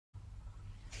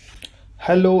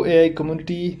Hello AI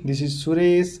community, this is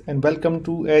Suresh and welcome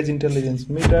to Edge Intelligence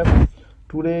Meetup.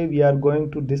 Today we are going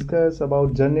to discuss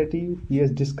about generative vs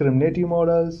discriminative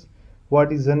models.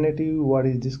 What is generative, what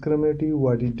is discriminative,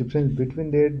 what is difference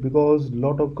between that, because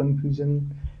lot of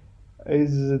confusion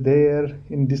is there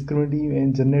in discriminative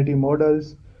and generative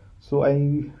models. So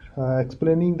I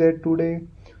explaining that today.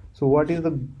 So what is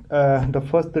the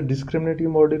first, the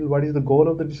discriminative model? What is the goal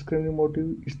of the discriminative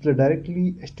model? It's the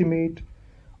directly estimate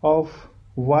of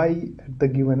y at the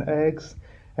given x,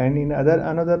 and in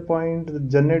another point, the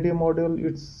generative model,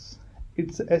 it's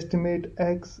estimate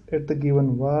x at the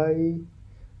given y,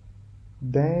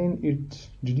 then it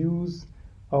deduce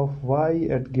of y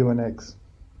at given x.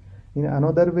 In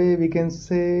another way, we can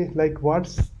say, like,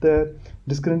 what's the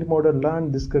discriminative model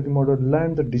learn? Discriminative model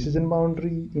learn the decision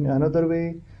boundary. In another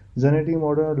way, generative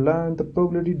model learn the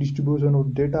probability distribution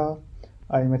of data.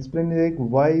 I am explaining like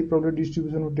why probability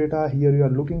distribution of data. Here you are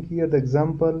looking here the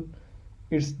example.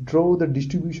 It's draw the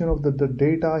distribution of the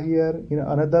data here. In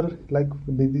another, like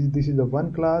this is the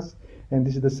one class and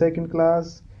this is the second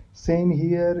class. Same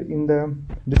here in the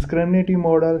discriminative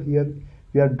model. Here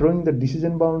we are drawing the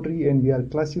decision boundary and we are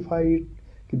classified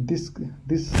this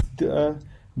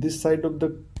side of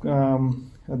the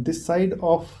this side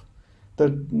of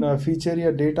the feature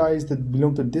here data is that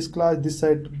belong to this class, this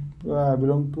side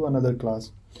belong to another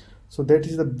class. So that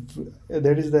is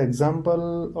the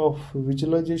example of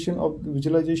visualization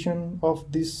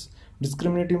of this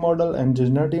discriminative model and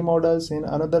generative models. In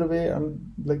another way,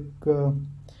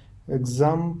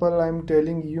 example, I'm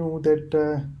telling you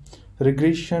that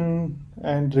regression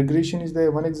is the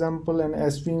one example and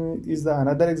SV is the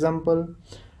another example.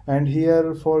 And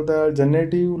here for the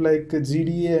generative, like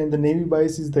GDA and the naive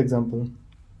Bayes is the example.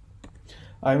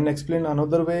 I will explain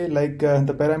another way, like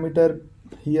the parameter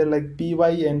here, like py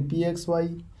and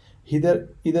pxy. Either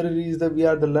is the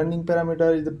the learning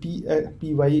parameter is the py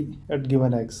at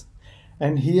given x,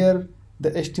 and here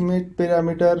the estimate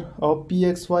parameter of py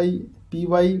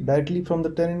directly from the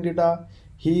training data.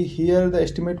 Here the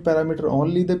estimate parameter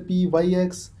only the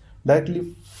pyx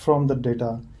directly from the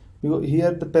data.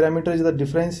 Here the parameter is the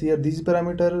difference. Here this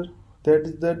parameter,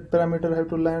 that parameter have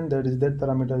to learn, that is that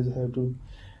parameter is have to.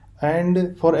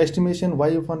 And for estimation y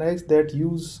upon x, that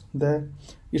use the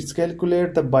it's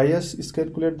calculate the bias, is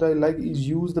calculate the is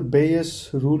use the Bayes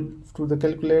rule to the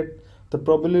calculate the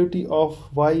probability of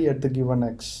y at the given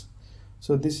x.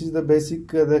 So this is the basic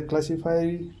the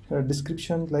classifier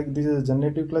description. Like this is a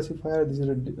generative classifier, this is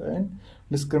a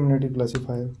discriminative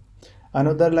classifier.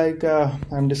 Another, like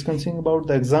I'm discussing about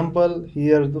the example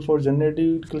here for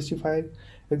generative classifier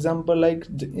example. Like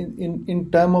in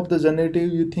term of the generative,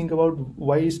 you think about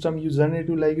why is term use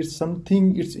generative, like it's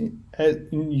something, it's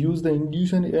use the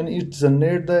induction and it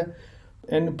generate the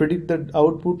and predict the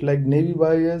output, like naive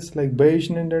Bayes, like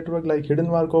Bayesian network, like hidden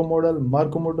Markov model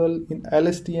in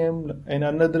LSTM, and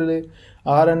another way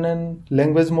RNN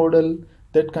language model,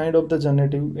 that kind of the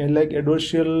generative, and like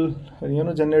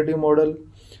adversarial generative model.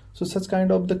 So such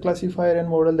kind of the classifier and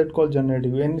model that called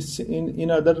generative. And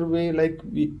in other way, like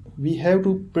we have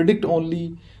to predict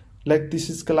only, like this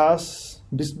is class,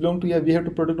 this belong to, yeah, we have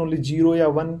to predict only 0 or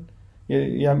 1.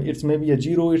 Yeah, it's maybe a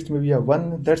 0, it's maybe a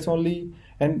 1, that's only.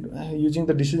 And using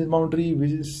the decision boundary,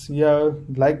 which is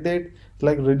like that,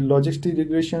 like logistic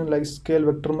regression, like scale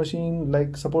vector machine,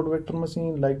 like support vector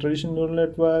machine, like traditional neural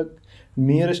network,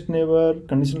 nearest neighbor,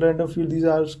 conditional random field, these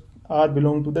are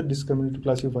belong to the discriminative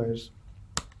classifiers.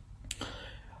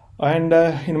 And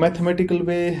in mathematical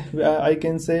way, I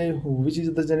can say which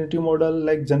is the generative model.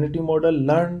 Like generative model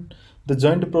learn the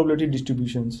joint probability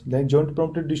distributions, like joint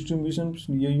probability distributions,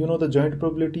 you know the joint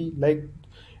probability, like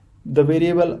the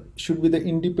variable should be the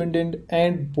independent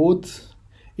and both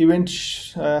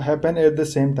events happen at the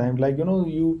same time. Like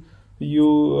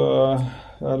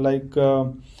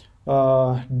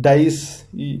dice,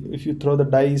 if you throw the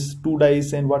dice, 2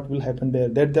 dice, and what will happen there,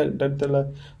 that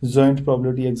the joint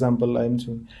probability example I am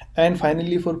saying. And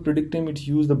finally for predicting, it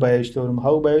use the Bayes theorem.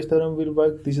 How Bayes theorem will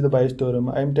work? This is the Bayes theorem.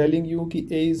 I am telling you ki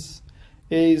a is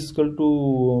equal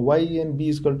to y and b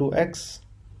is equal to x.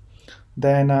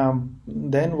 Then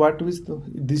what is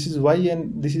this is y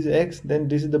and this is x, then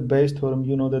this is the Bayes theorem.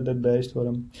 You know that Bayes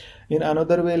theorem. In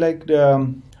another way, like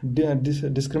this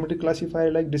discriminative classifier,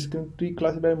 like discriminative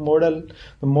classifier model,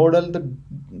 the model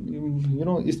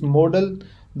is model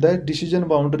the decision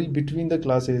boundary between the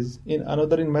classes. In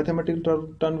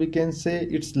mathematical term, we can say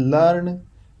it's learn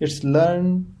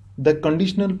the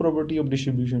conditional probability of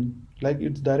distribution, like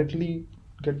it's directly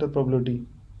get the probability.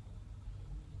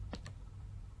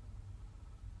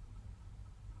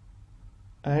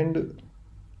 And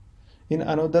in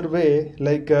another way,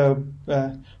 like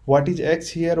what is x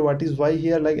here, what is y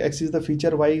here, like x is the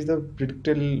feature, y is the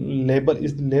predicted label,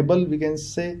 is the label we can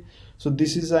say. So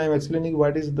this is I am explaining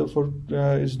what is the for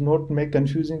is not make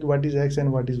confusing what is x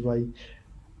and what is y,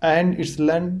 and it's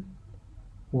learn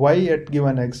y at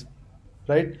given x,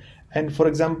 right? And for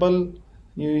example,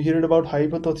 you heard about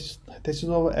hypothesis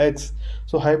of x.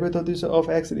 So hypothesis of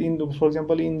x in for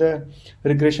example in the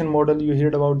regression model you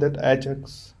heard about that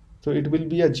hx. So it will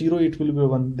be a 0, it will be a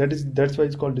 1. That's why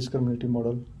it's called discriminative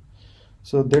model.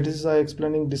 So that is I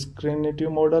explaining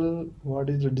discriminative model.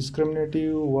 What is the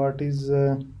discriminative? What is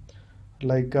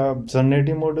like a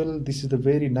generative model? This is the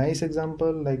very nice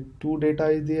example. Like two data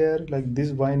is there. Like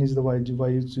this y is the y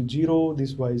is 0.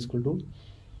 This y is equal to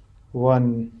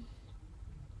 1.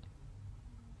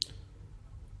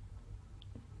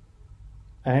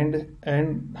 And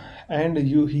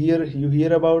you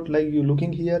hear about, like you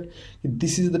looking here,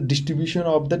 this is the distribution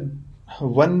of the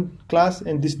one class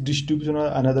and this distribution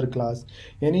of another class.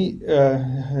 These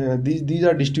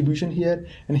are distribution here,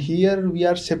 and here we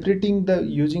are separating the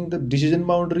using the decision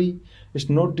boundary. It's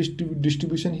not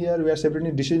distribution here, we are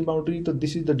separating decision boundary. So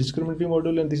this is the discriminative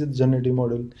model and this is the generative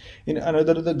model. In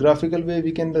another the graphical way,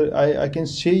 we can I can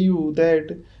say you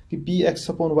that p x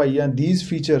upon y, and these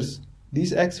features,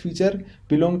 this x feature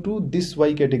belong to this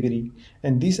y category,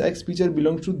 and this x feature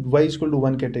belongs to y is equal to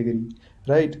 1 category,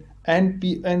 right? And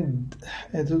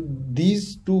so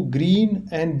these two green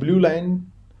and blue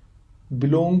line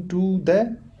belong to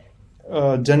the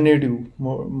generative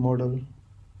model,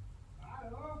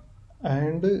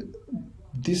 and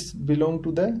this belong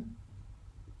to the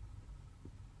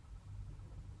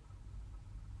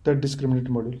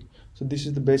discriminative model. So this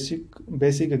is the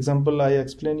basic example I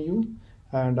explain you,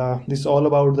 and this is all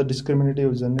about the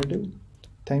discriminative generative.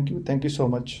 Thank you so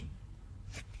much.